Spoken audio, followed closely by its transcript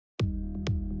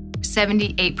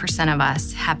78% of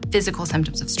us have physical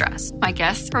symptoms of stress. My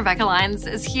guest, Rebekah Lyons,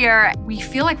 is here. We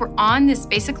feel like we're on this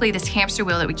hamster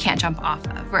wheel that we can't jump off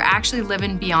of. We're actually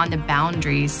living beyond the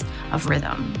boundaries of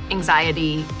rhythm.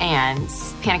 Anxiety and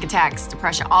panic attacks,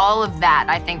 depression, all of that,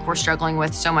 I think we're struggling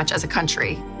with so much as a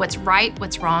country. What's right,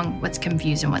 what's wrong, what's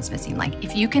confused, and what's missing. Like,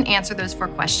 if you can answer those 4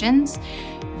 questions,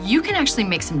 you can actually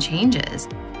make some changes.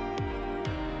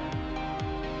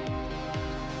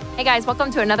 Hey guys, welcome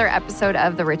to another episode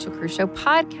of the Rachel Cruze Show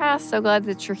podcast. So glad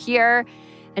that you're here.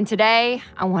 And today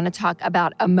I want to talk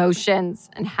about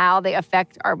emotions and how they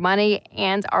affect our money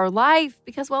and our life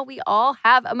because, well, we all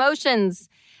have emotions.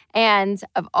 And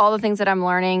of all the things that I'm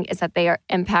learning is that they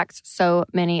impact so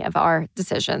many of our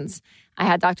decisions. I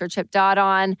had Dr. Chip Dodd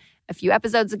on a few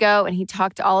episodes ago, and he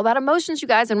talked all about emotions, you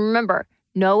guys. And remember,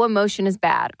 no emotion is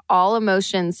bad. All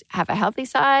emotions have a healthy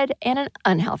side and an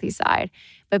unhealthy side.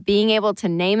 But being able to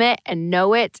name it and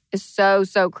know it is so,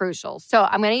 so crucial. So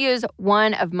I'm going to use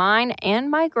one of mine and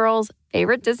my girls'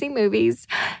 favorite Disney movies,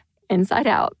 Inside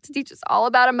Out, to teach us all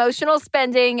about emotional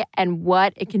spending and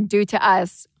what it can do to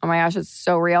us. Oh my gosh, it's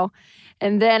so real.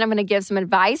 And then I'm going to give some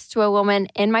advice to a woman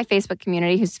in my Facebook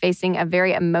community who's facing a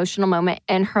very emotional moment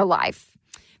in her life.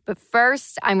 But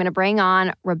first, I'm going to bring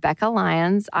on Rebekah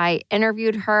Lyons. I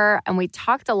interviewed her, and we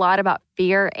talked a lot about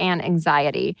fear and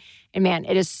anxiety. And man,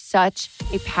 it is such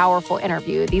a powerful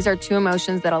interview. These are 2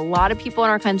 emotions that a lot of people in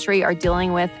our country are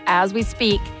dealing with as we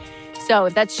speak. So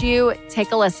if that's you,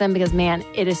 take a listen because, man,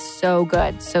 it is so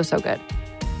good. So, so good.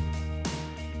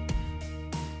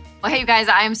 Well, hey, you guys,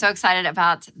 I am so excited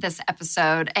about this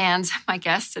episode. And my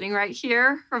guest sitting right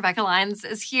here, Rebekah Lyons,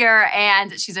 is here.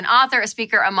 And she's an author, a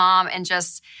speaker, a mom, and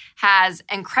just has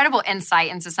incredible insight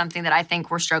into something that I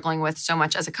think we're struggling with so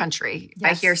much as a country.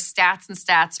 Yes. I hear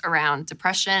stats around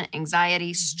depression,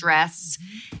 anxiety, stress,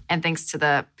 and thanks to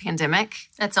the pandemic.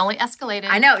 That's only escalated.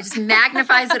 I know, it just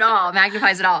magnifies it all,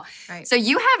 Right. So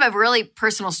you have a really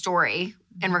personal story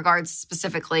in regards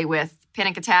specifically with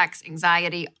panic attacks,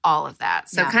 anxiety, all of that.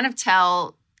 So kind of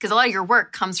tell, because a lot of your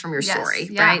work comes from your story,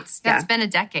 right? Yeah. It's been a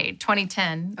decade,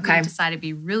 2010. Okay. We decided it'd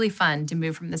be really fun to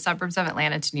move from the suburbs of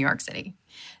Atlanta to New York City.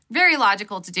 Very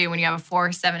logical to do when you have a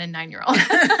 4, 7, and 9-year-old.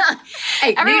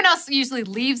 Hey, everyone else usually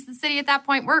leaves the city at that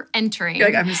point. We're entering. You're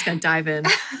like, I'm just going to dive in.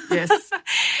 Yes.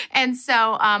 And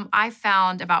so I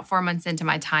found about 4 months into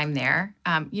my time there,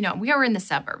 we were in the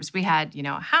suburbs. We had,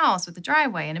 a house with a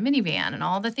driveway and a minivan and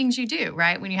all the things you do,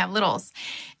 right, when you have littles.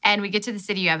 And we get to the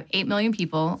city, you have 8 million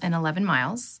people in 11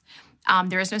 miles.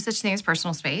 There is no such thing as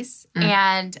personal space.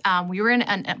 And we were in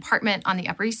an apartment on the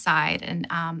Upper East Side. And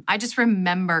I just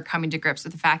remember coming to grips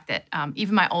with the fact that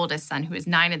even my oldest son, who was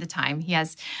 9 at the time, he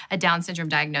has a Down syndrome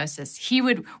diagnosis. We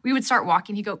would start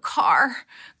walking. He'd go, car.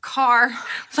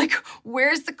 Like,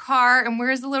 where's the car? And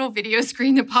where's the little video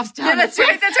screen that pops down? Yeah, that's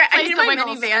right. I need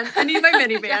my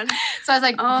minivan. Yeah. So I was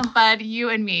like, bud, you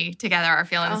and me together are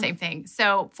feeling the same thing.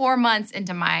 So 4 months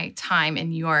into my time in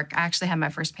New York, I actually had my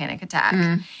first panic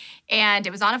attack. And it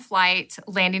was on a flight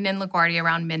landing in LaGuardia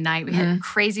around midnight. We had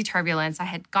crazy turbulence. I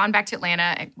had gone back to Atlanta,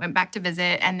 I went back to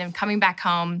visit, and then coming back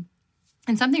home,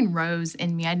 and something rose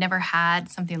in me. I'd never had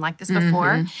something like this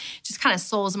before. Just kind of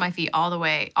soles of my feet all the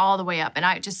way up. And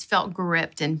I just felt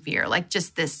gripped in fear, like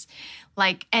just this,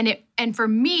 and for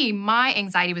me, my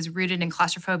anxiety was rooted in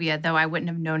claustrophobia, though I wouldn't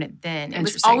have known it then. It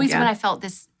was always when I felt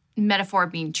this metaphor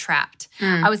of being trapped.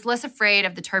 I was less afraid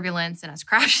of the turbulence and us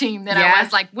crashing than I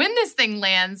was like, when this thing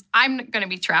lands, I'm going to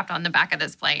be trapped on the back of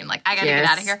this plane. Like, I got to get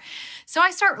out of here. So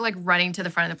I start running to the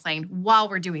front of the plane while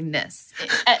we're doing this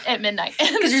at midnight.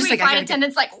 And the sweet flight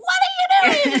attendant's like, what are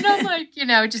you doing? And I'm like,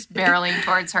 just barreling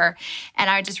towards her. And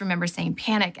I just remember saying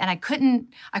panic, and I couldn't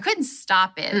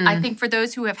stop it. I think for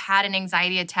those who have had an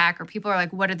anxiety attack, or people are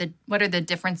like, what are the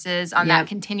differences on that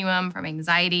continuum from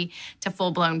anxiety to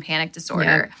full-blown panic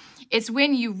disorder? It's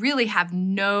when you really have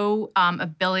no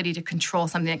ability to control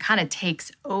something that kind of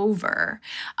takes over.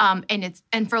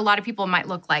 And for a lot of people, it might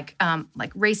look like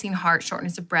racing heart,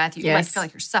 shortness of breath. You might feel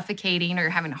like you're suffocating or you're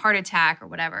having a heart attack or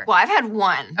whatever. Well, I've had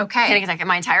one panic attack in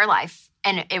my entire life.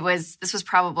 And this was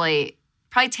probably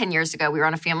 10 years ago. We were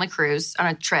on a family cruise on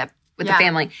a trip with the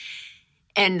family.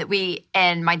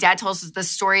 And my dad told us the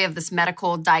story of this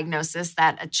medical diagnosis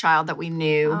that a child that we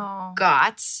knew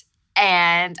got.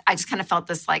 And I just kind of felt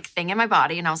this thing in my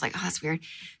body. And I was like, oh, that's weird.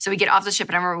 So we get off the ship,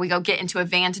 and I remember we go get into a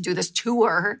van to do this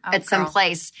tour at some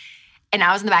place. And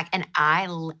I was in the back, and I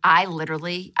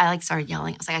literally started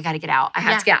yelling. I was like, I got to get out. I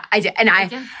have to get out. I did.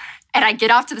 And I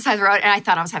get off to the side of the road, and I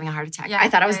thought I was having a heart attack. I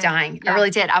thought I was dying. I really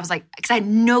did. I was like, because I had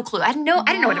no clue. I didn't know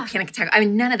what a panic attack. I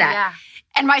mean, none of that.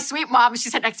 And my sweet mom, she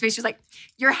sat next to me. She was like,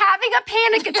 "You're having a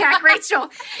panic attack, Rachel.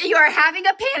 You are having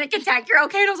a panic attack. You're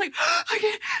okay." And I was like, "Okay."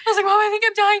 I was like, "Mom, I think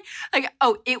I'm dying." Like,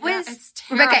 it was,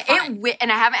 Rebekah, and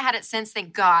I haven't had it since,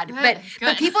 thank God. But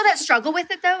people that struggle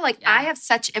with it, though, I have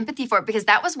such empathy for it because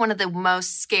that was one of the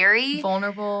most scary.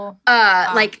 Vulnerable.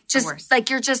 You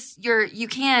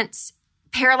can't.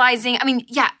 Paralyzing. I mean,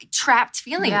 trapped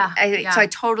feeling. So I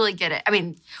totally get it. I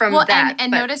mean, from that. And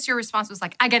notice your response was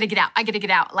like, I got to get out. I got to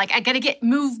get out. Like, I got to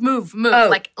move.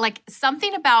 Oh. Like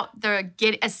something about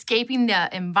escaping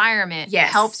the environment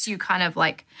helps you kind of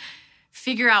like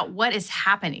figure out what is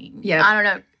happening. Yeah. I don't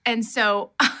know. And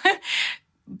so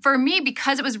for me,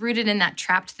 because it was rooted in that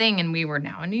trapped thing, and we were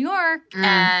now in New York,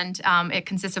 and it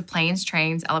consists of planes,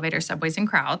 trains, elevators, subways, and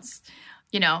crowds.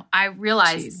 I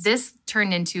realized this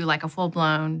turned into like a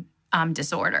full-blown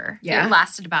disorder. Yeah. It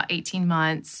lasted about 18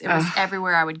 months. It was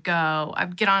everywhere I would go. I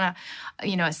would get on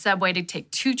a subway to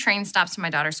take 2 train stops to my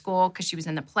daughter's school because she was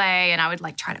in the play, and I would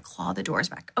like try to claw the doors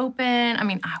back open. I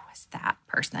mean, I was that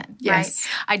person, right?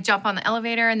 I'd jump on the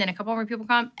elevator, and then a couple more people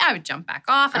come. I would jump back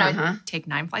off, and I would take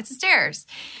 9 flights of stairs.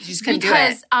 You just couldn't do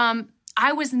it.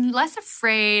 I was less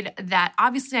afraid that,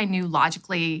 obviously I knew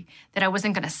logically that I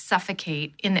wasn't going to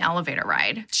suffocate in the elevator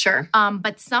ride. Sure.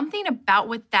 But something about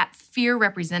what that fear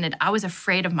represented, I was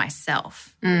afraid of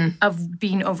myself, of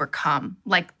being overcome.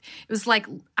 Like, it was like,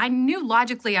 I knew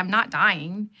logically I'm not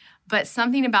dying, but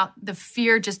something about the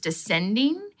fear just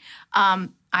descending,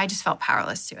 I just felt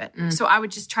powerless to it. So I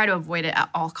would just try to avoid it at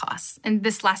all costs. And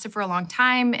this lasted for a long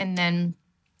time. And then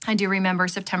I do remember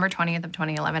September 20th of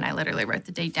 2011. I literally wrote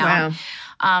the date down.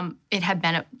 Wow. It had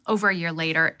been over a year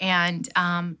later, and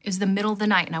it was the middle of the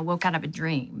night, and I woke out of a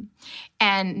dream.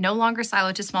 And no longer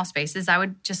siloed to small spaces. I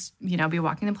would just, be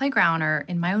walking the playground or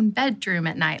in my own bedroom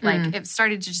at night. Like, it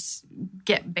started to just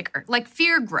get bigger. Like,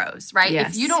 fear grows, right?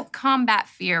 Yes. If you don't combat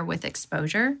fear with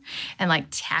exposure and, like,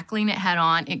 tackling it head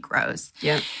on, it grows.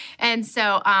 Yeah. And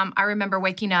so I remember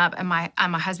waking up, and my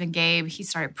husband, Gabe, he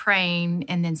started praying.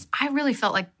 And then I really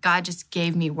felt like God just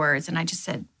gave me words. And I just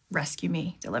said, "Rescue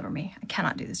me, deliver me. I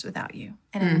cannot do this without you."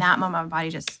 And in that moment, my body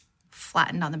just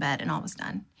flattened on the bed, and all was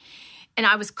done. And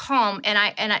I was calm, and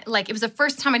I like, it was the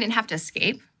first time I didn't have to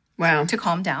escape. Wow. To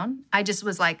calm down. I just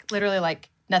was like, literally like,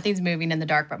 nothing's moving in the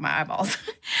dark but my eyeballs.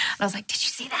 And I was like, "Did you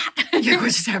see that?" What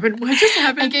just happened? What just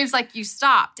happened? And Gabe's like, "You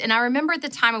stopped." And I remember at the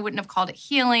time I wouldn't have called it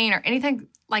healing or anything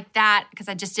like that because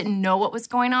I just didn't know what was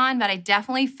going on, but I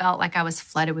definitely felt like I was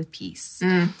flooded with peace.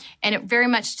 And it very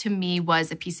much to me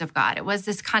was a peace of God. It was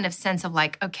this kind of sense of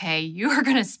like, okay, you are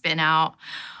going to spin out.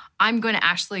 I'm going to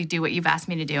actually do what you've asked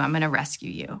me to do. I'm going to rescue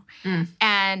you.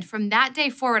 And from that day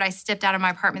forward, I stepped out of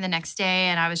my apartment the next day,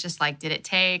 and I was just like, did it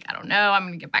take? I don't know. I'm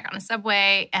going to get back on a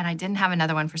subway. And I didn't have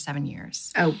another one for 7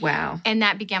 years. Oh, wow. And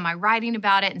that began my writing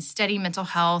about it and studying mental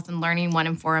health and learning 1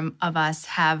 in 4 of us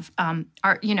are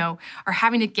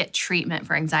having to get treatment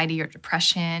for anxiety or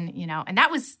depression, and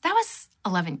that was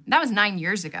 9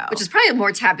 years ago. Which is probably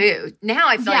more taboo. Now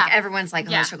I feel like everyone's like,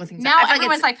 I struggle with things. Now I feel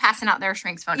everyone's like passing out their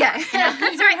shrink's phone. Yeah,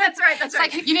 that's right.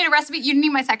 Like, you need a recipe, you need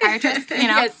my psychiatrist,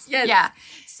 Yes. Yeah.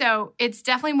 So it's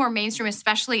definitely more mainstream,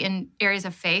 especially in areas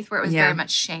of faith where it was very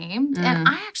much shamed. And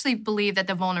I actually believe that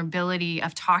the vulnerability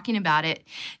of talking about it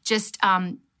just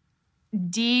escalated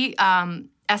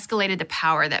the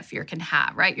power that fear can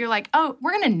have, right? You're like, oh,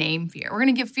 we're going to name fear. We're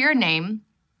going to give fear a name.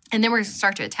 And then we're going to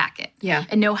start to attack it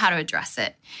and know how to address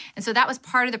it. And so that was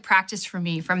part of the practice for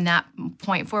me from that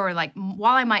point forward. Like,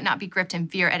 while I might not be gripped in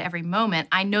fear at every moment,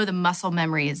 I know the muscle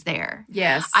memory is there.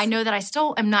 Yes. I know that I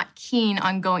still am not keen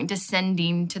on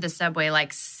descending to the subway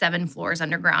like 7 floors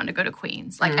underground to go to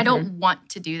Queens. Like, I don't want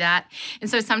to do that. And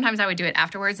so sometimes I would do it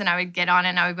afterwards, and I would get on it,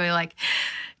 and I would go like,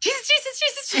 Jesus.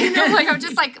 Like, I'm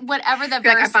just like, whatever the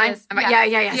verse like, I'm is. fine.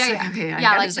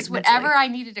 Yeah, like just whatever I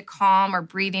needed to calm or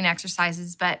breathing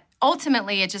exercises. But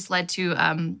ultimately, it just led to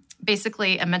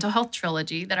basically a mental health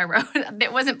trilogy that I wrote.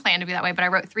 It wasn't planned to be that way, but I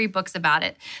wrote 3 books about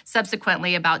it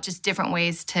subsequently, about just different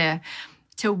ways to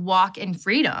walk in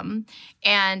freedom.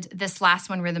 And this last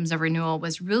one, Rhythms of Renewal,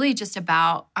 was really just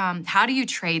about how do you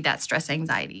trade that stress,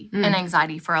 anxiety, and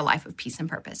anxiety for a life of peace and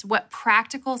purpose? What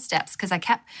practical steps? Because I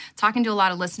kept talking to a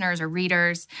lot of listeners or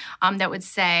readers that would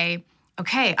say,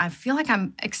 okay, I feel like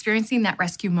I'm experiencing that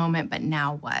rescue moment, but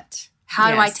now what? How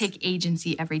do I take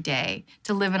agency every day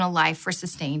to live in a life for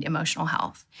sustained emotional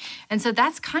health? And so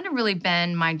that's kind of really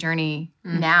been my journey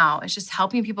now. It's just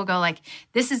helping people go like,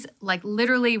 this is like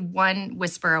literally one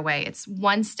whisper away. It's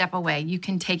one step away. You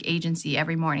can take agency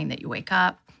every morning that you wake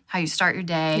up, how you start your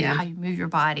day, how you move your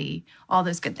body, all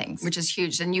those good things. Which is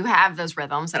huge. And you have those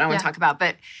rhythms that I want to talk about.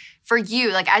 But for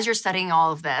you, like, as you're studying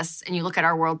all of this and you look at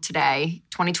our world today,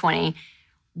 2020,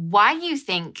 Why do you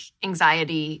think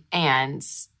anxiety and,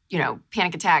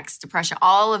 panic attacks, depression,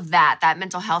 all of that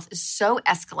mental health is so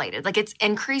escalated? Like it's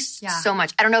increased so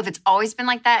much. I don't know if it's always been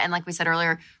like that. And like we said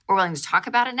earlier, we're willing to talk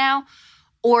about it now.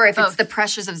 Or if it's the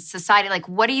pressures of society. Like,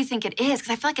 what do you think it is? Because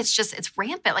I feel like it's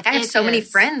rampant. Like I have so many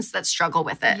friends that struggle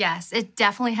with it. Yes, it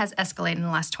definitely has escalated in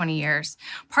the last 20 years,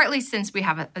 partly since we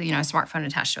have a smartphone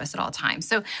attached to us at all times.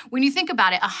 So when you think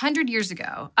about it, 100 years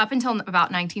ago, up until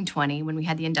about 1920, when we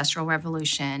had the Industrial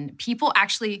Revolution, people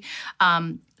actually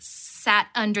sat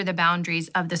under the boundaries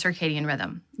of the circadian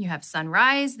rhythm. You have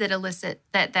sunrise that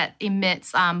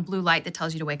emits blue light that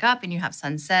tells you to wake up, and you have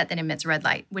sunset that emits red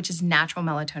light, which is natural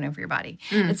melatonin for your body.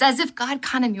 It's as if God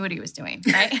kind of knew what he was doing,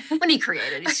 right? When he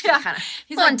created, he's kind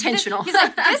of intentional. He's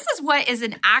like, this is what is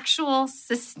an actual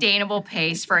sustainable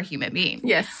pace for a human being.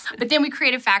 Yes. But then we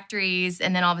created factories,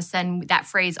 and then all of a sudden that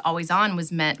phrase always on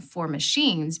was meant for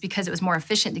machines because it was more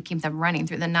efficient to keep them running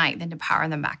through the night than to power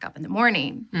them back up in the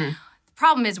morning.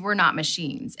 Problem is we're not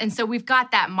machines. And so we've got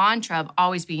that mantra of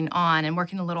always being on and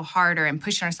working a little harder and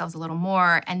pushing ourselves a little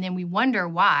more. And then we wonder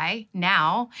why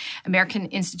now American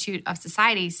Institute of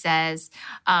Society says,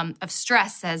 of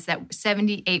stress says that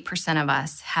 78% of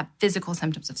us have physical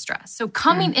symptoms of stress. So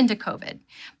coming into COVID,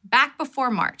 back before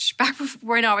March, back before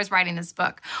when I was writing this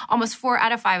book, almost 4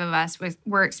 out of 5 of us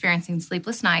were experiencing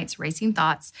sleepless nights, racing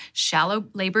thoughts, shallow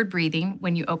labored breathing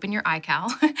when you open your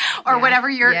iCal or whatever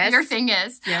your thing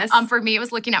is. Yes. For me, it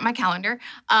was looking at my calendar.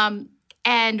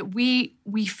 And we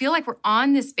feel like we're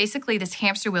on this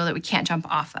hamster wheel that we can't jump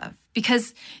off of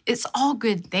because it's all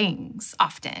good things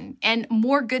often. And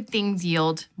more good things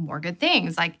yield more good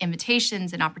things like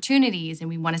invitations and opportunities. And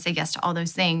we want to say yes to all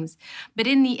those things. But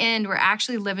in the end, we're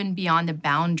actually living beyond the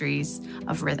boundaries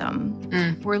of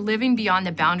rhythm. We're living beyond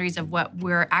the boundaries of where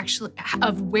we're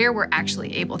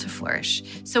actually able to flourish.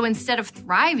 So instead of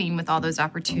thriving with all those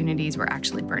opportunities, we're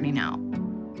actually burning out.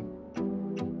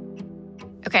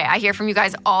 Okay, I hear from you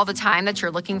guys all the time that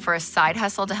you're looking for a side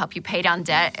hustle to help you pay down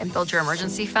debt and build your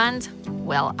emergency fund.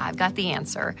 Well, I've got the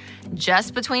answer.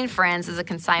 Just Between Friends is a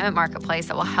consignment marketplace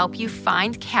that will help you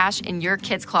find cash in your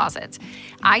kids' closet.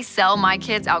 I sell my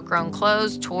kids' outgrown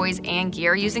clothes, toys, and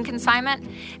gear using consignment,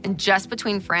 and Just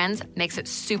Between Friends makes it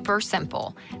super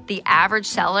simple. The average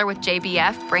seller with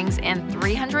JBF brings in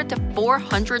 $300 to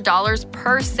 $400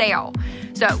 per sale.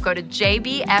 So go to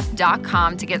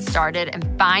jbf.com to get started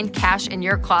and find cash in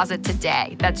your closet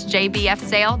today. That's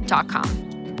jbfsale.com.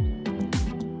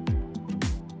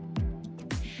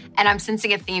 And I'm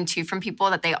sensing a theme, too, from people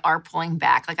that they are pulling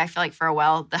back. Like, I feel like for a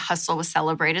while, the hustle was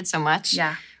celebrated so much.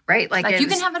 Yeah. Right? Like you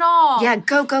can have it all. Yeah,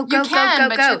 go, but you're going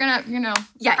to,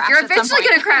 yeah, you're eventually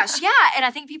going to crash. Yeah, and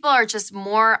I think people are just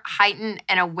more heightened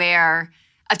and aware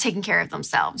of taking care of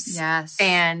themselves. Yes.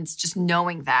 And just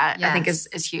knowing that, I think, is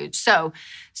huge. So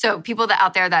people that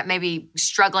out there that may be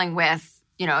struggling with,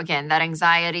 again, that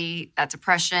anxiety, that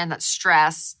depression, that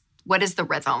stress, what is the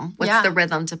rhythm? What's the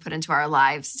rhythm to put into our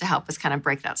lives to help us kind of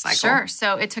break that cycle? Sure.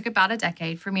 So it took about a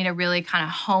decade for me to really kind of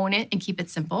hone it and keep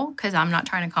it simple because I'm not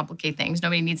trying to complicate things.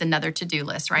 Nobody needs another to-do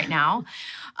list right now.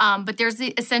 But there's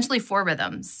essentially 4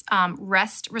 rhythms.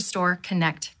 Rest, restore,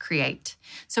 connect, create.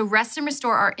 So rest and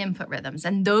restore are input rhythms,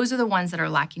 and those are the ones that are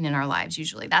lacking in our lives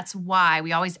usually. That's why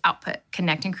we always output,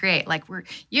 connect, and create. Like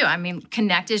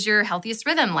connect is your healthiest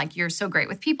rhythm. Like you're so great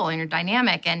with people and you're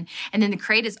dynamic. And then the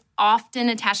create is often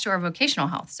attached to our vocational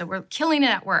health. So we're killing it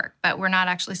at work, but we're not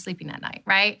actually sleeping at night,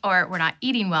 right? Or we're not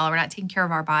eating well, or we're not taking care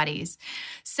of our bodies.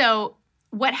 So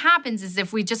what happens is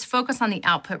if we just focus on the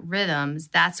output rhythms,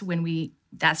 that's when we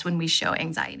show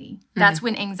anxiety. That's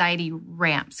when anxiety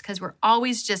ramps because we're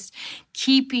always just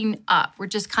keeping up. We're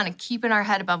just kind of keeping our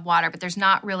head above water, but there's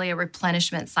not really a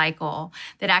replenishment cycle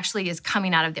that actually is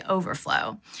coming out of the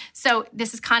overflow. So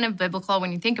this is kind of biblical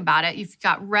when you think about it. You've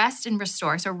got rest and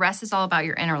restore. So rest is all about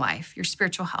your inner life, your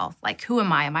spiritual health. Like, who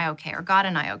am I? Am I okay? Or God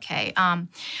and I okay?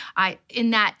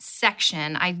 In that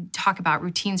section, I talk about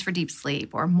routines for deep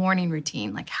sleep or morning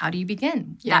routine. Like, how do you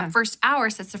begin? Yeah. That first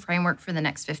hour sets the framework for the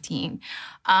next 15.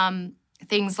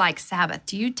 Things like Sabbath.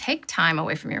 Do you take time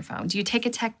away from your phone? Do you take a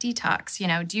tech detox?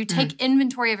 Do you take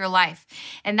inventory of your life?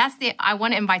 And I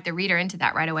want to invite the reader into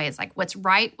that right away. It's like, what's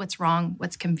right, what's wrong,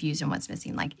 what's confused, and what's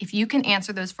missing? Like, if you can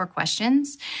answer those 4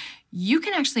 questions, you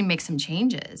can actually make some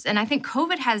changes. And I think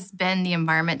COVID has been the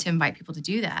environment to invite people to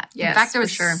do that. Yes, in fact, there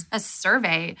was for sure. a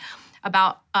survey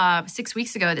about 6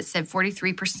 weeks ago that said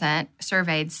 43%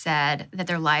 surveyed said that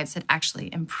their lives had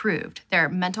actually improved. Their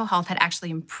mental health had actually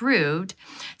improved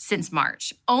since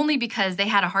March, only because they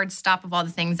had a hard stop of all the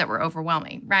things that were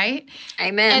overwhelming, right?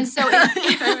 Amen. And so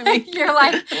you're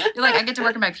like, I get to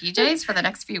work in my PJs for the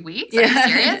next few weeks. Are you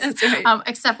serious? That's right.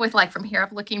 Except with like from here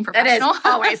up looking professional.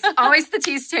 That is always the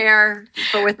teased hair,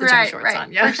 but with the gym shorts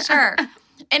on. Yeah, for sure.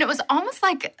 And it was almost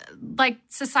like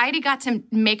society got to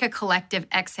make a collective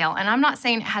exhale. And I'm not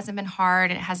saying it hasn't been hard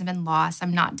and it hasn't been lost.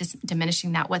 I'm not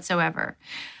diminishing that whatsoever.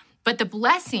 But the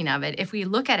blessing of it, if we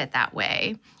look at it that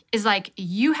way, is like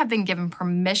you have been given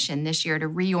permission this year to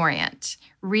reorient,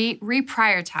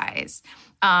 reprioritize,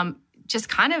 just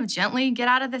kind of gently get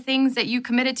out of the things that you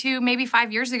committed to maybe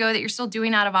 5 years ago that you're still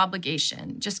doing out of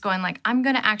obligation. Just going like, I'm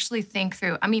going to actually think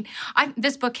through. I mean,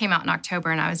 this book came out in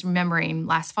October, and I was remembering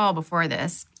last fall before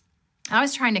this, I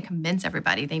was trying to convince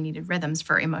everybody they needed rhythms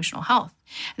for emotional health.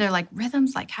 And they're like,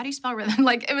 rhythms? Like, how do you spell rhythm?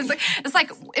 Like,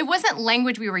 it wasn't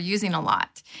language we were using a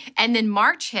lot. And then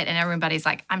March hit and everybody's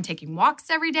like, I'm taking walks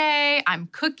every day. I'm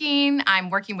cooking. I'm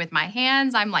working with my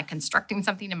hands. I'm like constructing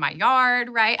something in my yard,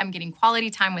 right? I'm getting quality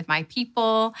time with my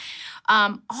people.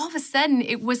 All of a sudden,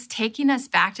 it was taking us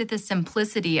back to the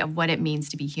simplicity of what it means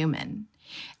to be human.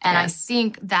 And yes. I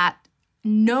think that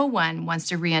no one wants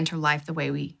to re-enter life the way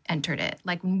we entered it.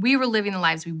 Like when we were living the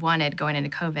lives we wanted going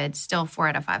into COVID, still 4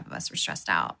 out of 5 of us were stressed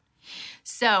out.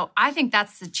 So I think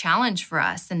that's the challenge for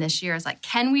us in this year is like,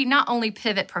 can we not only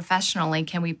pivot professionally,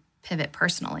 can we pivot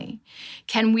personally?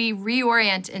 Can we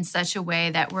reorient in such a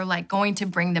way that we're like going to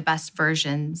bring the best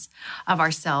versions of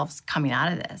ourselves coming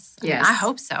out of this? Yes. I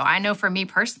hope so. I know for me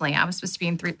personally, I was supposed to be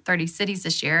in 30 cities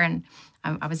this year, and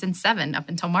I was in 7 up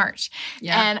until March.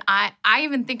 Yeah. And I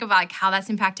even think about like how that's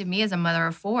impacted me as a mother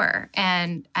of 4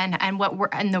 and what we're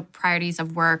and the priorities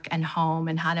of work and home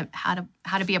and how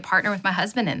to be a partner with my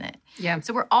husband in it. Yeah.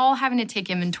 So we're all having to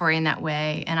take inventory in that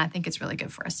way. And I think it's really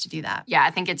good for us to do that. Yeah, I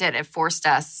think it did. It forced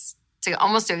us to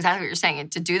almost do exactly what you're saying,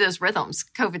 to do those rhythms.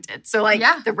 COVID did. So like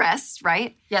the rest,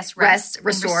 right? Yes, rest,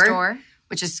 restore,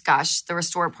 which is the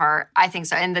restore part. I think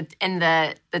so. And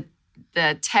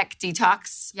the tech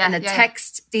detox and the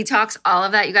text detox, all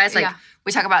of that, you guys, like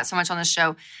we talk about so much on this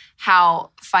show,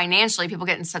 how financially people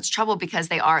get in such trouble because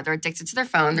they're addicted to their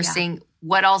phone. They're seeing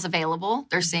what all's available.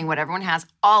 They're seeing what everyone has,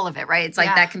 all of it, right? It's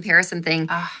like that comparison thing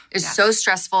is so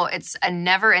stressful. It's a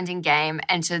never ending game.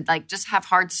 And to like just have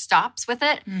hard stops with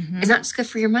it is not just good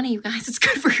for your money, you guys. It's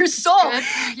good for your soul.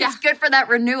 It's good for that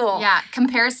renewal. Yeah.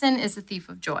 Comparison is the thief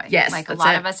of joy. Yes. Like a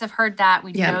lot of us have heard that.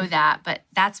 We know that, but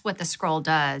that's what the scroll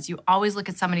does. You always look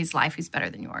at somebody's life who's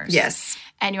better than yours. Yes.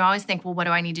 And you always think, well, what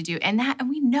do I need to do? And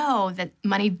we know that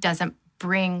money doesn't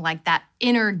bring like that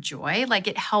inner joy. Like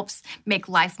it helps make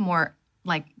life more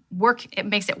like work. It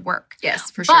makes it work. Yes,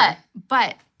 for sure.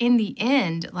 But in the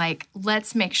end, like,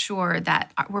 let's make sure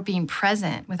that we're being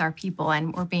present with our people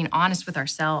and we're being honest with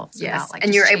ourselves. Yes. About, like,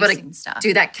 and you're able to stuff.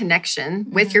 Do that connection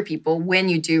with your people when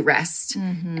you do rest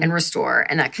and restore,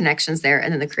 and that connection's there,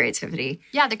 and then the creativity.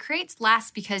 Yeah, the creates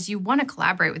last because you want to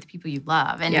collaborate with the people you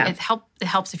love, and it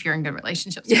helps if you're in good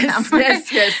relationships with them.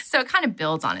 Yes. So it kind of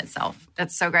builds on itself.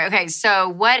 That's so great. Okay, so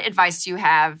what advice do you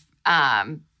have,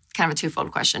 kind of a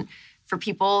twofold question, for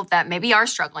people that maybe are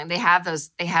struggling? They have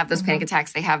those panic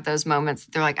attacks. They have those moments.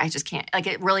 They're like, I just can't. Like,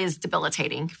 it really is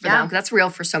debilitating for them. That's real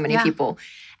for so many people.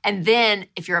 And then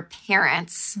if you're a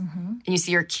parent and you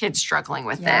see your kid struggling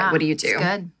with it, what do you do?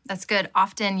 That's good.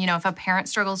 Often, if a parent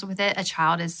struggles with it, a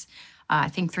child is, I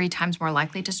think, 3 times more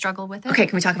likely to struggle with it. Okay,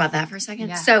 can we talk about that for a second?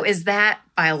 Yeah. So is that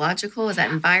biological? Is that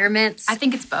environment? I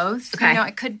think it's both. Okay.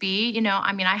 It could be,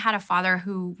 I had a father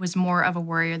who was more of a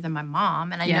worrier than my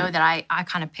mom. And I know that I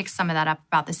kind of picked some of that up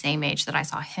about the same age that I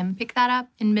saw him pick that up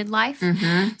in midlife.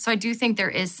 So I do think there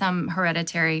is some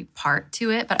hereditary part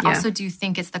to it, but I also do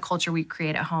think it's the culture we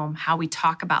create at home, how we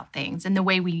talk about things and the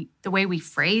way we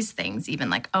phrase things, even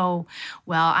like, oh,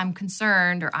 well, I'm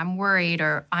concerned or I'm worried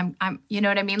or I'm you know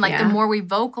what I mean? Like the more we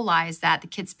vocalize that, the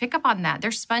kids pick up on that.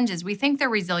 They're sponges. We think they're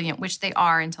resilient, which they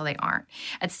are until they aren't.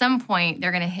 At some point,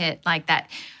 they're going to hit like that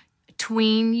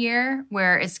tween year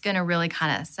where it's going to really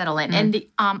kind of settle in. And the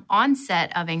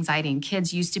onset of anxiety in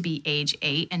kids used to be age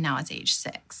 8, and now it's age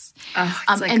 6. Oh,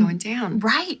 it's going down.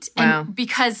 Right. Wow. And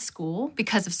because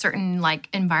of certain like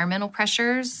environmental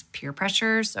pressures, peer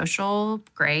pressure, social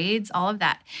grades, all of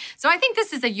that. So I think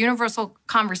this is a universal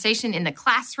conversation in the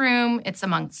classroom. It's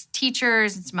amongst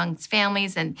teachers, it's amongst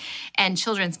families and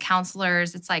children's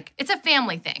counselors. It's like, it's a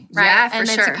family thing, right? Yeah, for and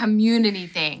sure. It's a community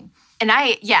thing. And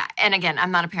and again, I'm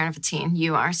not a parent of a teen.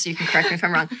 You are, so you can correct me if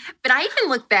I'm wrong. But I even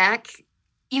look back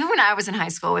even when I was in high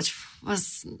school, which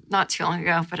was not too long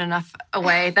ago, but enough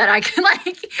away that I can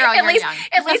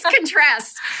at least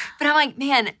contrast. But I'm like,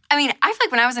 man, I mean, I feel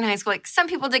like when I was in high school, like some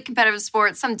people did competitive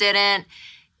sports, some didn't.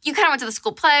 You kind of went to the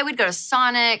school play. We'd go to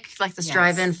Sonic, like this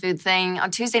drive-in food thing on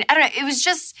Tuesday. I don't know. It was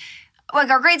just like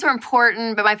our grades were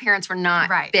important, but my parents were not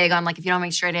big on like, if you don't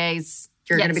make straight A's,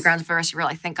 you're going to be grounded for the rest of your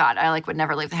life. Thank God. I like would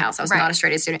never leave the house. I was not a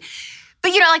straight A student.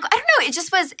 But, you know, like, I don't know. It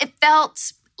just was, it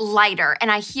felt lighter.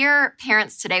 And I hear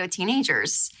parents today with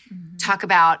teenagers talk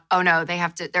about, oh no, they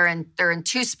have to, they're in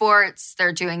 2 sports,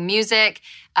 they're doing music,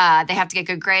 they have to get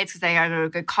good grades because they got to go to a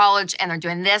good college, and they're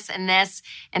doing this and this.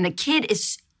 And the kid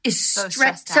is so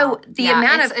stressed. So the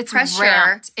amount of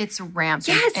pressure. It's ramped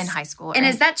in high school. And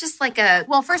is that just like a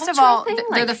well, first of all,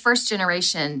 they're the first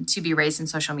generation to be raised in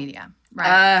social media.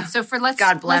 Right. So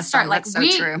God bless let's start. them. Like That's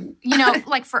so true. You know,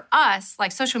 like for us,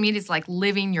 like social media is like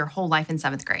living your whole life in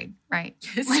 7th grade, right?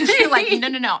 Like you're like,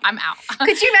 no, I'm out.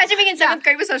 Could you imagine being in 7th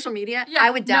grade with social media? Yeah.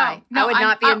 I would die. No, I would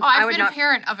not be. I've been a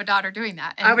parent of a daughter doing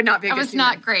that. And I would not be. It was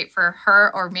not great for her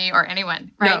or me or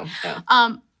anyone, right?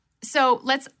 No. So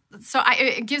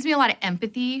it gives me a lot of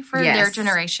empathy for their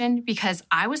generation, because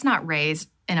I was not raised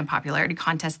in a popularity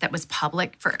contest that was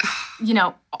public for, you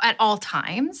know, at all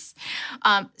times.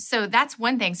 So that's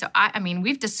one thing. So I mean,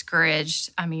 we've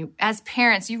discouraged, as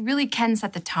parents, you really can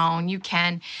set the tone. You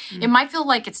can, it might feel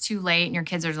like it's too late and your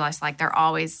kids are just like, they're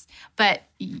always, but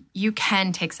you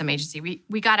can take some agency.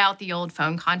 We got out the old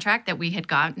phone contract that we had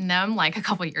gotten them like a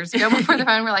couple of years ago before the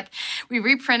phone. We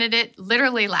reprinted it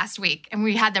literally last week, and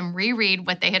we had them reread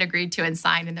what they had agreed to and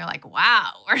signed. And they're like,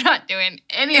 wow, we're not doing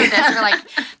any of this. We're like,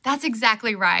 that's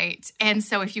exactly right. And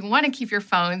so if you want to keep your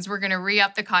phones, we're going to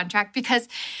re-up the contract, because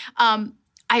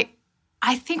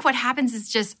I think what happens is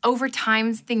just over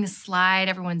time things slide,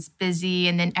 everyone's busy,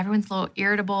 and then everyone's a little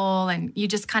irritable, and you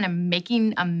just kind of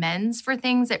making amends for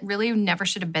things that really never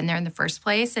should have been there in the first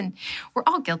place. And we're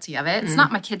all guilty of it. It's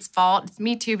not my kid's fault. It's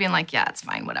me too being like, yeah, it's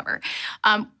fine, whatever.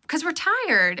 Because we're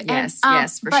tired. Yes,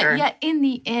 for sure. But yet in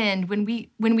the end, when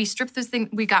we stripped those things,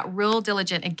 we got real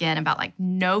diligent again about like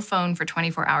no phone for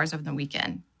 24 hours over the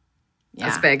weekend. Yeah.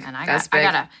 That's big. And I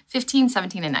got a 15,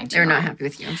 17, and 19. They're not happy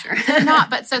with you, I'm sure. They're not.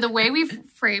 But so the way we've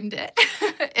framed it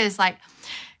is like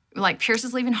Pierce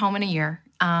is leaving home in a year.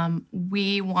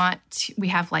 We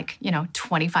have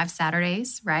 25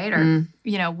 Saturdays, right? Or,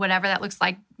 whatever that looks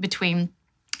like between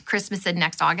Christmas and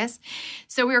next August.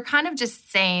 So we were kind of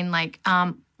just saying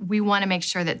we want to make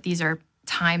sure that these are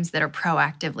times that are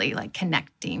proactively like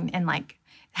connecting and like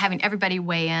having everybody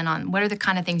weigh in on what are the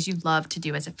kind of things you love to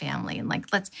do as a family. And like,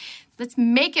 let's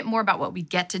make it more about what we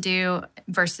get to do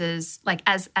versus like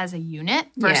as a unit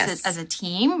versus as a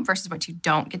team versus what you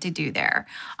don't get to do there.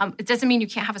 It doesn't mean you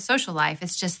can't have a social life.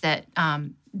 It's just that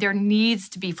there needs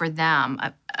to be for them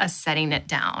a setting it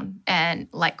down and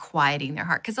like quieting their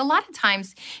heart. Because a lot of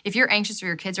times if you're anxious or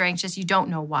your kids are anxious, you don't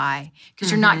know why,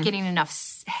 because you're not getting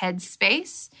enough head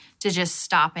space to just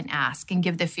stop and ask and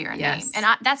give the fear a name. And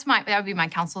that would be my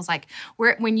counsel, is like,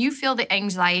 when you feel the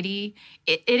anxiety,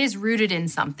 it is rooted in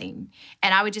something.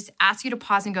 And I would just ask you to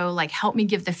pause and go like, help me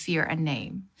give the fear a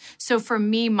name. So for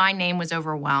me, my name was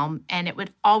overwhelm, and it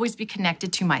would always be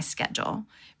connected to my schedule,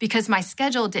 because my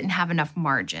schedule didn't have enough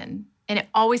margin. And it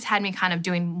always had me kind of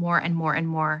doing more and more and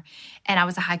more. And I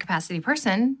was a high capacity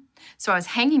person, so I was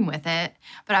hanging with it,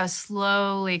 but I was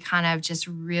slowly kind of just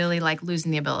really like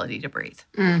losing the ability to breathe.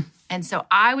 And so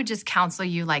I would just counsel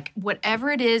you, like, whatever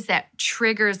it is that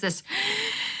triggers this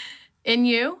in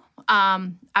you,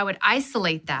 I would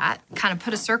isolate that, kind of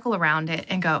put a circle around it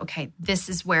and go, okay, this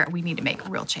is where we need to make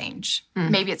real change.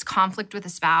 Maybe it's conflict with a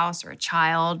spouse or a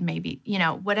child, maybe,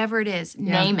 whatever it is,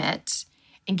 name it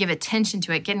and give attention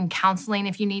to it. Get in counseling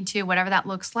if you need to, whatever that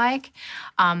looks like,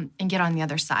 and get on the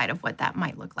other side of what that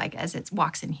might look like as it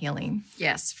walks in healing.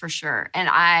 Yes, for sure.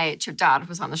 And Chip Dodd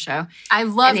was on the show. I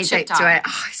love Chip Dodd.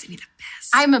 He's the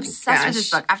best. I'm obsessed with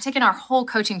this book. I've taken our whole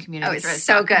coaching community through it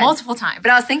so good multiple times.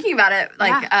 But I was thinking about it,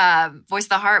 like Voice of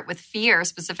the Heart with fear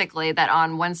specifically, that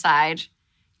on one side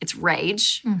it's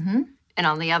rage, and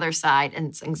on the other side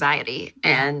it's anxiety,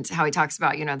 and how he talks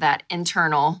about, that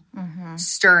internal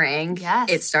stirring.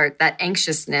 That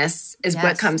anxiousness is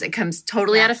what comes. It comes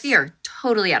totally out of fear.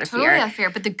 Totally out of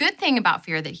fear. But the good thing about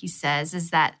fear that he says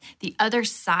is that the other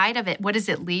side of it, what does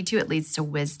it lead to? It leads to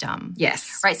wisdom.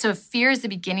 Yes. Right? So if fear is the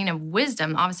beginning of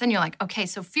wisdom, all of a sudden you're like, okay,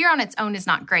 so fear on its own is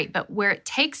not great. But where it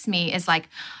takes me is like,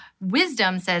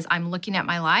 wisdom says, I'm looking at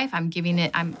my life. I'm giving it,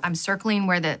 I'm circling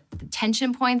where the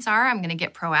tension points are. I'm going to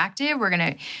get proactive. We're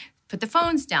going to put the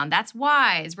phones down. That's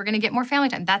wise. We're going to get more family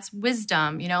time. That's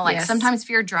wisdom. Sometimes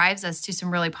fear drives us to some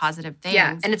really positive things.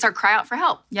 Yeah, and it's our cry out for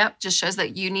help. Yep. Just shows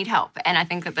that you need help. And I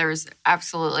think that there's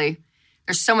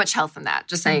so much health in that.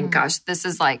 Just saying, gosh, this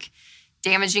is like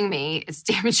damaging me. It's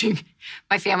damaging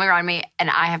my family around me. And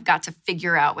I have got to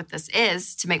figure out what this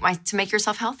is to make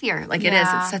yourself healthier. Like it is.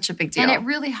 It's such a big deal. And it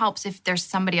really helps if there's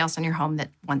somebody else in your home that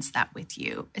wants that with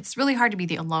you. It's really hard to be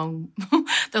the lone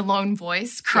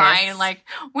voice crying like,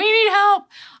 we need help.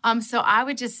 So I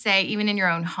would just say, even in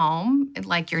your own home,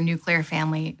 like your nuclear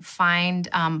family, find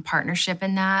partnership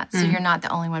in that. So you're not the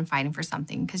only one fighting for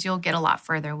something, because you'll get a lot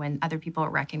further when other people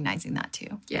are recognizing that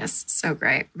too. Yes. So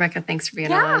great. Rebekah, thanks for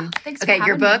being on. Thanks for having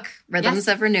your book, me. Rhythms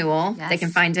of Renewal. Yes. They can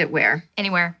find it where?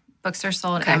 Anywhere. Books are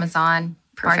sold, Amazon,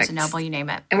 Barnes & Noble, you name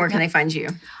it. And where can they find you?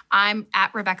 I'm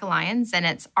at Rebekah Lyons, and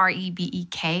it's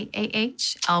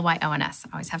RebekahLyons. I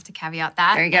always have to caveat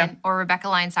that. There you go. Or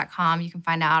RebekahLyons.com. You can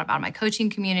find out about my coaching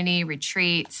community,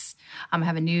 retreats. I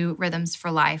have a new Rhythms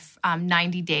for Life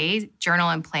 90-day journal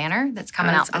and planner that's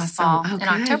coming out this fall in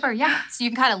October. Yeah. So you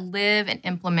can kind of live and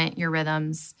implement your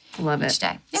rhythms each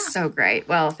day. Yeah. So great.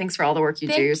 Well, thanks for all the work you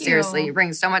do. Seriously, you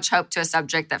bring so much hope to a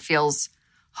subject that feels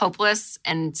hopeless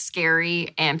and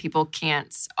scary, and people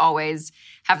can't always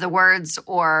have the words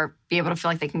or be able to feel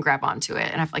like they can grab onto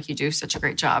it. And I feel like you do such a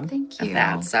great job of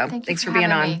that. So thanks for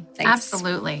being on. Thanks.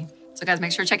 Absolutely. So guys,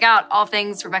 make sure to check out all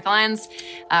things Rebekah Lyons,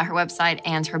 her website,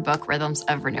 and her book, Rhythms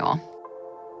of Renewal.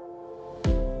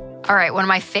 All right, one of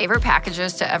my favorite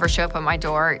packages to ever show up on my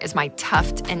door is my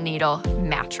Tuft and Needle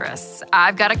mattress.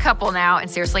 I've got a couple now, and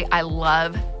seriously, I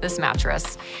love this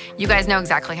mattress. You guys know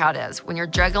exactly how it is. When you're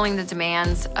juggling the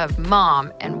demands of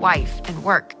mom and wife and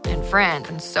work and friend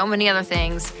and so many other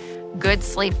things, good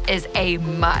sleep is a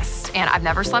must, and I've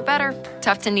never slept better.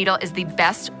 Tuft and Needle is the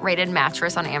best rated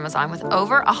mattress on Amazon with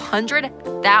over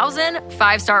 100,000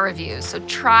 5-star reviews, so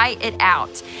try it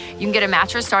out. You can get a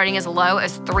mattress starting as low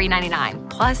as $3.99,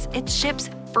 plus it ships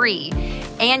free,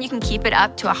 and you can keep it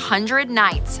up to 100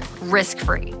 nights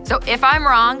risk-free. So if I'm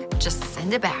wrong, just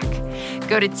send it back.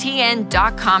 Go to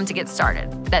tn.com to get started.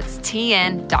 That's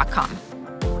tn.com.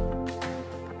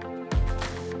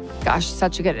 Gosh,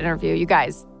 such a good interview. You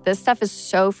guys, this stuff is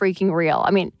so freaking real. I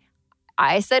mean,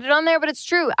 I said it on there, but it's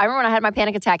true. I remember when I had my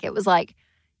panic attack, it was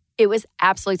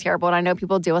absolutely terrible. And I know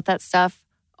people deal with that stuff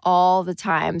all the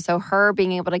time. So her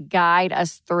being able to guide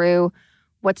us through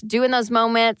what to do in those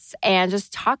moments and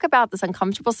just talk about this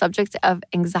uncomfortable subject of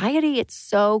anxiety, it's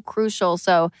so crucial.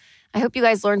 So I hope you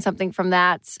guys learned something from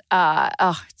that.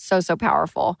 It's so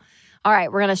powerful. All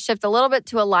right, we're going to shift a little bit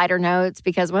to a lighter note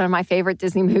because one of my favorite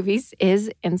Disney movies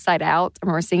is Inside Out. I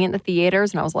remember seeing it in the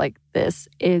theaters and I was like, this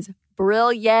is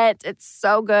brilliant. It's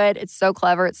so good. It's so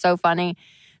clever. It's so funny.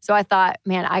 So I thought,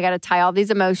 man, I got to tie all these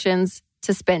emotions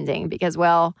to spending because,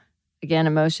 well, again,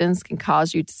 emotions can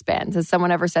cause you to spend. Has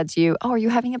someone ever said to you, oh, are you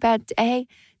having a bad day?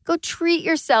 Go treat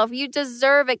yourself. You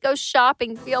deserve it. Go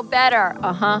shopping. Feel better.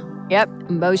 Yep.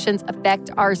 Emotions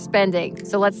affect our spending.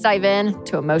 So let's dive in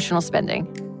to emotional spending.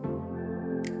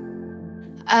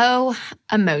 Oh,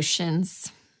 emotions.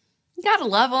 You gotta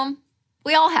love them.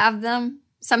 We all have them.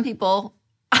 Some people,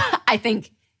 I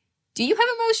think, do you have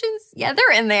emotions? Yeah,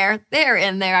 they're in there. They're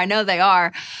in there. I know they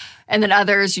are. And then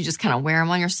others, you just kind of wear them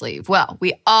on your sleeve. Well,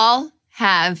 we all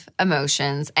have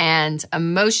emotions, and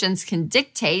emotions can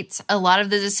dictate a lot of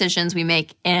the decisions we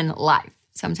make in life.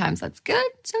 Sometimes that's good,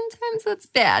 sometimes that's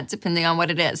bad, depending on what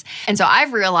it is. And so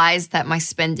I've realized that my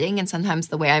spending and sometimes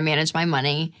the way I manage my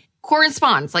money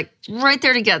corresponds, like right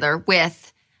there together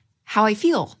with how I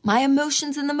feel, my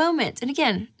emotions in the moment. And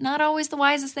again, not always the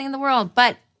wisest thing in the world,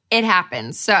 but it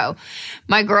happens. So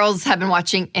my girls have been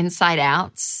watching Inside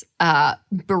Out,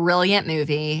 brilliant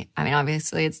movie. I mean,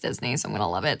 obviously it's Disney, so I'm going to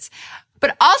love it.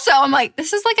 But also I'm like,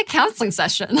 this is like a counseling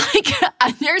session, like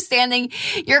understanding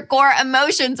your core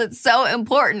emotions. It's so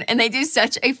important. And they do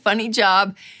such a funny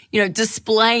job,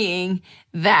 displaying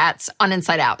that on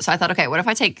Inside Out. So I thought, okay, what if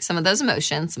I take some of those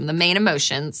emotions, some of the main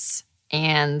emotions,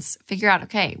 and figure out,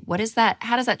 okay, what is that?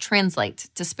 How does that translate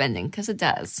to spending? Because it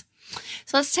does.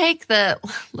 So let's take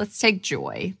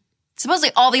joy.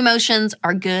 Supposedly all the emotions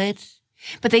are good,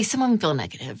 but some of them feel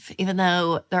negative, even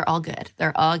though they're all good.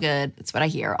 They're all good. That's what I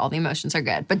hear. All the emotions are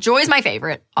good. But joy is my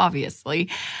favorite, obviously.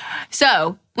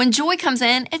 So when joy comes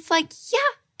in, it's like, yeah,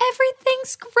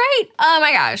 everything's great. Oh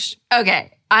my gosh.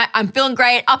 Okay. I'm feeling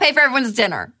great. I'll pay for everyone's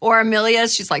dinner. Or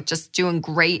Amelia's, she's like just doing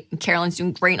great. And Carolyn's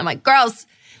doing great. And I'm like, girls,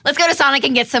 let's go to Sonic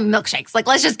and get some milkshakes. Like,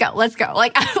 let's just go. Let's go.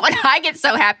 Like, when I get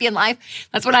so happy in life,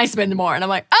 that's when I spend more. And I'm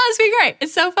like, oh, this will be great.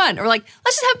 It's so fun. Or like,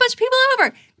 let's just have a bunch of people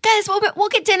over. Guys, we'll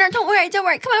get dinner. Don't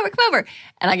worry. Come over.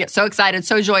 And I get so excited,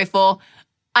 so joyful.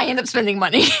 I end up spending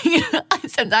money,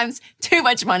 sometimes too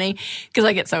much money because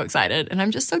I get so excited and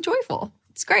I'm just so joyful.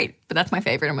 It's great, but that's my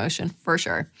favorite emotion for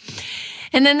sure.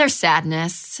 And then there's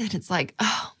sadness. And it's like,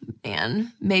 oh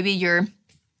man, maybe you're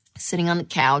sitting on the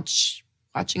couch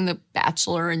watching The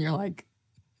Bachelor and you're like,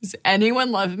 does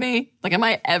anyone love me? Like, am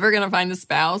I ever going to find a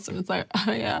spouse? And it's like,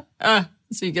 oh yeah.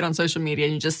 So you get on social media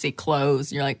and you just see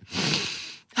clothes and you're like,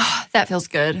 oh, that feels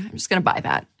good. I'm just going to buy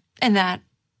that and that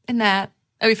and that.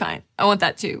 I'll be fine. I want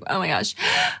that too. Oh my gosh.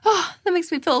 Oh, that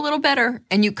makes me feel a little better.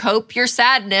 And you cope your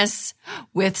sadness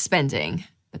with spending.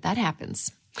 But that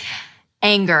happens.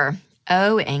 Anger.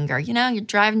 Oh, anger. You know, you're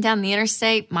driving down the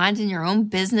interstate, minding your own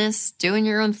business, doing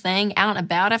your own thing, out and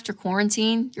about after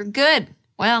quarantine. You're good.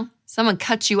 Well, someone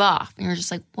cuts you off. And you're just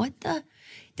like, what the?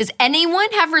 Does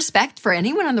anyone have respect for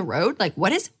anyone on the road? Like,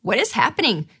 what is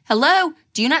happening? Hello?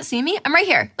 Do you not see me? I'm right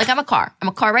here. Like, I'm a car. I'm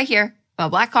a car right here. I'm a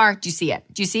black car. Do you see it?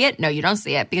 Do you see it? No, you don't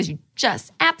see it because you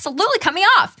just absolutely cut me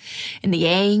off. And the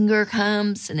anger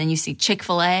comes, and then you see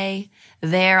Chick-fil-A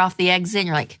there off the exit. And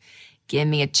you're like, give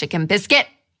me a chicken biscuit.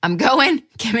 I'm going.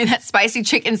 Give me that spicy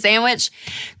chicken sandwich.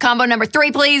 Combo number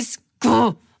 3, please.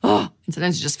 And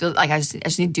sometimes you just feel like I just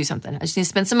need to do something. I just need to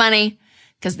spend some money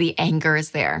because the anger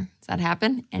is there. Does that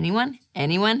happen? Anyone?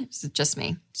 It's just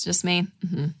me. It's just me.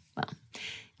 Mm-hmm. Well,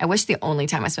 I wish the only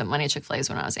time I spent money at Chick-fil-A is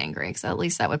when I was angry because at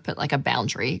least that would put like a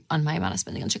boundary on my amount of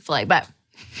spending on Chick-fil-A. But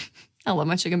I love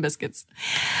my chicken biscuits.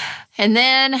 And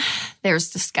then there's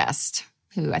disgust,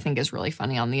 who I think is really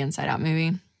funny on the Inside Out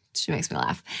movie. She makes me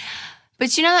laugh.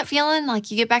 But you know that feeling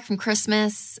like you get back from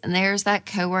Christmas and there's that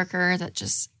coworker that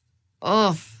just,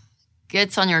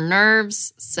 gets on your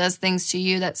nerves, says things to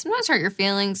you that sometimes hurt your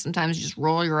feelings. Sometimes you just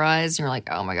roll your eyes and you're like,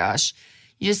 oh my gosh,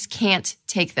 you just can't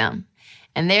take them.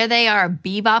 And there they are,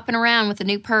 bebopping around with a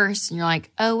new purse. And you're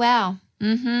like, oh, wow.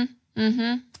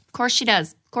 Of course she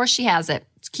does. Of course she has it.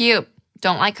 It's cute.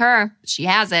 Don't like her. She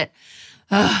has it.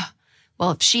 Ugh.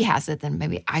 Well, if she has it, then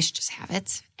maybe I should just have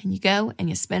it. And you go and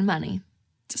you spend money.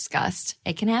 Disgust.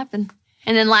 It can happen.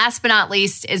 And then last but not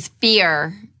least is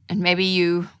fear. And maybe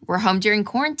you were home during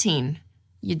quarantine.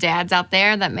 Your dad's out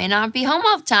there that may not be home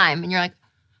all the time. And you're like,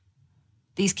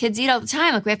 these kids eat all the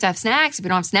time. Like, we have to have snacks. If we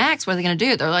don't have snacks, what are they going to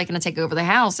do? They're like going to take over the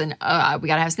house. And we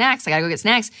got to have snacks. I got to go get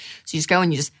snacks. So you just go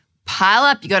and you just pile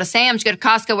up. You go to Sam's, you go to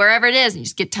Costco, wherever it is, and you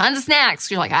just get tons of snacks.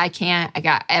 You're like,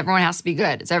 everyone has to be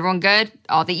good. Is everyone good?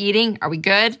 All the eating? Are we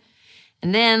good?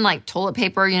 And then like toilet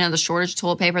paper, you know, the shortage of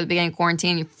toilet paper at the beginning of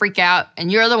quarantine, you freak out.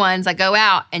 And you're the ones that go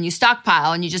out and you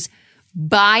stockpile and you just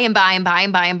buy and buy and buy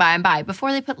and buy and buy and buy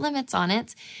before they put limits on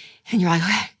it. And you're like,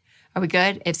 okay, are we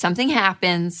good? If something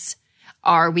happens,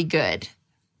 are we good?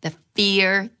 The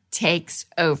fear takes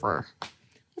over.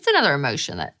 That's another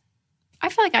emotion that I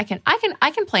feel like I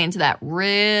can play into that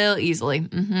real easily.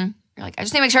 You're like, I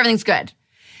just need to make sure everything's good. And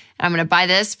I'm going to buy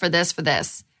this for this for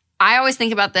this. I always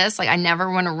think about this. Like, I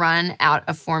never want to run out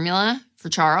of formula for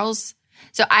Charles.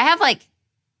 So I have like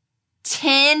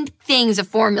 10 things of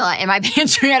formula in my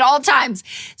pantry at all times.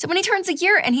 So when he turns a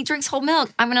year and he drinks whole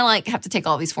milk, I'm going to like have to take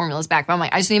all these formulas back. But I'm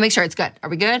like, I just need to make sure it's good. Are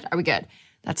we good? Are we good?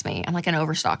 That's me. I'm like an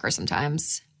overstocker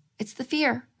sometimes. It's the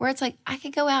fear where it's like, I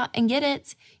could go out and get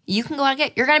it. You can go out and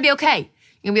get it. You're going to be okay.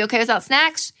 You're going to be okay without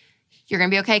snacks. You're going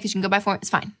to be okay because you can go buy formula.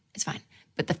 It's fine. It's fine.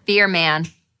 But the fear, man,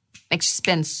 makes you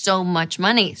spend so much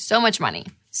money. So much money.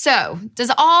 So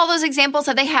does all those examples,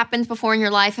 have they happened before in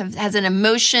your life? Has an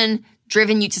emotion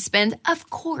driven you to spend? Of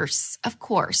course. Of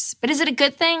course. But is it a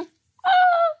good thing?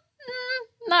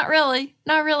 Not really.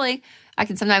 Not really. I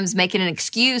can sometimes make it an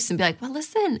excuse and be like, well,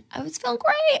 listen, I was feeling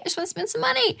great. I just want to spend some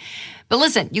money. But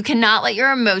listen, you cannot let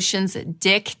your emotions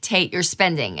dictate your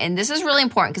spending. And this is really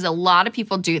important because a lot of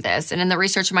people do this. And in the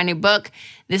research of my new book,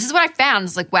 this is what I found.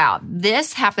 It's like, wow,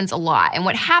 this happens a lot. And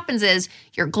what happens is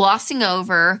you're glossing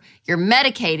over, you're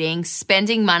medicating,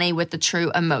 spending money with the true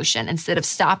emotion instead of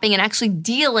stopping and actually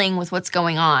dealing with what's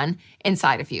going on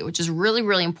inside of you, which is really,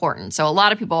 really important. So a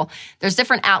lot of people, there's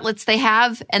different outlets they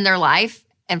have in their life.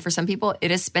 And for some people,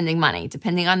 it is spending money.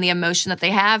 Depending on the emotion that they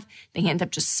have, they end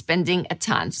up just spending a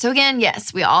ton. So again,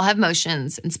 yes, we all have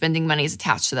emotions and spending money is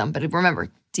attached to them. But remember,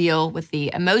 deal with the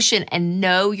emotion and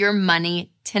know your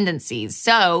money tendencies.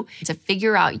 So to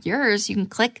figure out yours, you can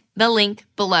click the link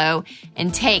below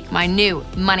and take my new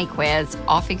money quiz,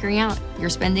 all figuring out your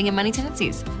spending and money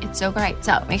tendencies. It's so great.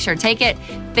 So make sure to take it,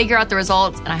 figure out the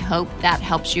results, and I hope that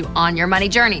helps you on your money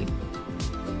journey.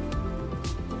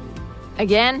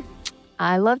 Again,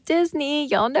 I love Disney.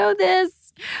 Y'all know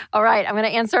this. All right, I'm going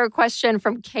to answer a question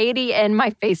from Katie in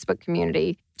my Facebook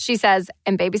community. She says,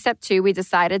 in baby step 2, we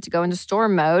decided to go into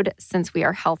storm mode since we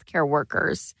are healthcare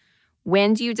workers.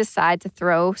 When do you decide to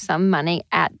throw some money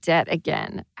at debt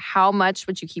again? How much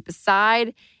would you keep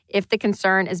aside if the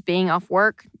concern is being off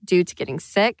work due to getting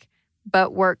sick,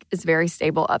 but work is very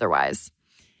stable otherwise?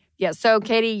 Yeah, so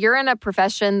Katie, you're in a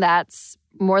profession that's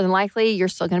more than likely you're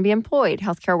still going to be employed.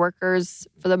 Healthcare workers,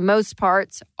 for the most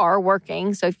part, are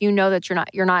working. So if you know that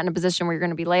you're not in a position where you're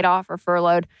going to be laid off or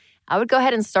furloughed, I would go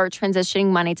ahead and start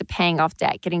transitioning money to paying off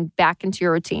debt, getting back into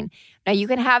your routine. Now, you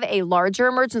can have a larger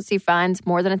emergency fund,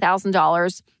 more than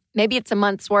 $1,000. Maybe it's a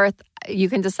month's worth. You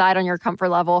can decide on your comfort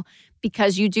level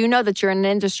because you do know that you're in an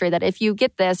industry that if you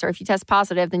get this or if you test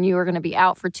positive, then you are going to be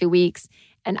out for 2 weeks.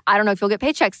 And I don't know if you'll get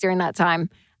paychecks during that time.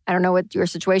 I don't know what your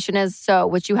situation is. So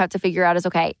what you have to figure out is,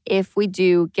 okay, if we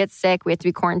do get sick, we have to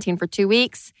be quarantined for 2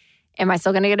 weeks. Am I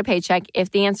still going to get a paycheck? If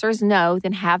the answer is no,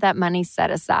 then have that money set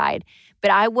aside.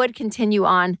 But I would continue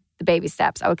on the baby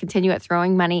steps. I would continue at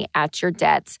throwing money at your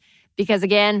debts because,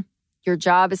 again, your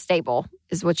job is stable,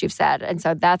 is what you've said. And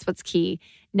so that's what's key.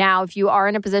 Now, if you are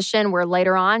in a position where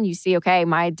later on you see, okay,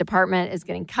 my department is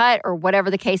getting cut or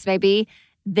whatever the case may be,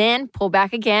 then pull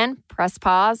back again, press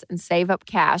pause, and save up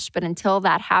cash. But until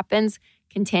that happens,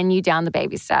 continue down the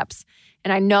baby steps.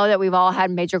 And I know that we've all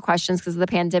had major questions because of the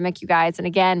pandemic, you guys. And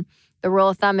again, the rule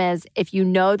of thumb is if you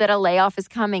know that a layoff is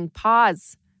coming,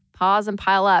 pause and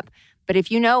pile up. But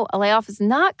if you know a layoff is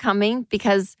not coming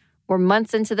because we're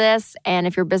months into this, and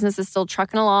if your business is still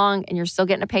trucking along and you're still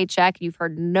getting a paycheck, you've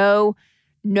heard no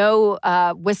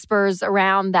whispers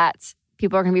around that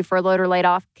people are going to be furloughed or laid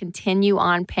off, continue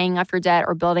on paying off your debt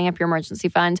or building up your emergency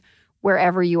fund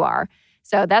wherever you are.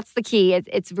 So that's the key.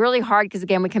 It's really hard because,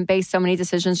 again, we can base so many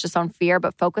decisions just on fear,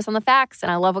 but focus on the facts.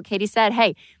 And I love what Katie said.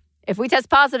 Hey, if we test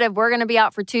positive, we're going to be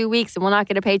out for 2 weeks and we'll not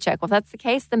get a paycheck. Well, if that's the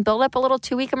case, then build up a little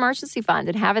 2-week emergency fund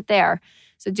and have it there.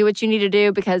 So do what you need to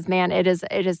do because, man, it is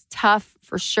tough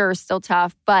for sure, still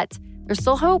tough, but there's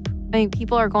still hope. I mean,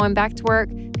 people are going back to work.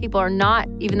 People are not,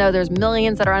 even though there's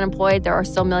millions that are unemployed, there are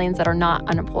still millions that are not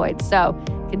unemployed. So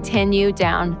continue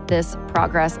down this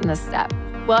progress and this step.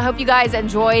 Well, I hope you guys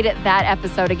enjoyed that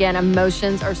episode. Again,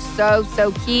 emotions are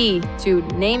so key to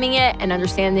naming it and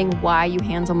understanding why you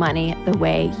handle money the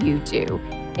way you do.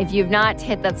 If you've not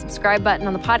hit that subscribe button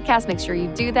on the podcast, make sure you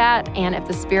do that. And if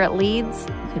the spirit leads,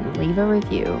 you can leave a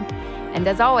review. And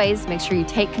as always, make sure you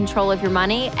take control of your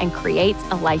money and create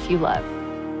a life you love.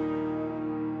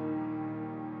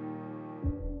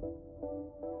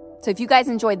 So if you guys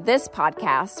enjoyed this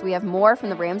podcast, we have more from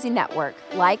the Ramsey Network,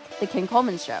 like The Ken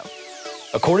Coleman Show.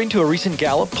 According to a recent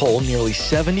Gallup poll, nearly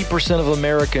 70% of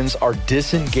Americans are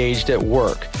disengaged at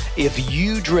work. If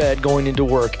you dread going into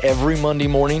work every Monday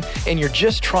morning and you're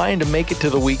just trying to make it to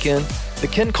the weekend, The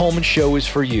Ken Coleman Show is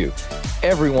for you.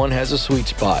 Everyone has a sweet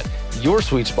spot. Your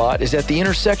sweet spot is at the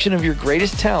intersection of your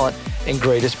greatest talent and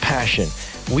greatest passion.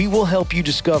 We will help you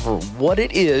discover what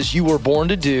it is you were born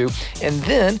to do, and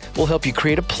then we'll help you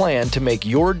create a plan to make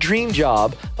your dream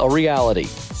job a reality.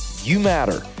 You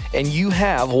matter, and you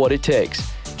have what it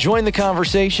takes. Join the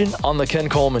conversation on The Ken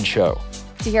Coleman Show.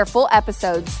 To hear full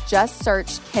episodes, just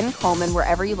search Ken Coleman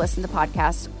wherever you listen to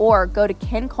podcasts or go to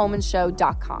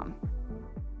kencolemanshow.com.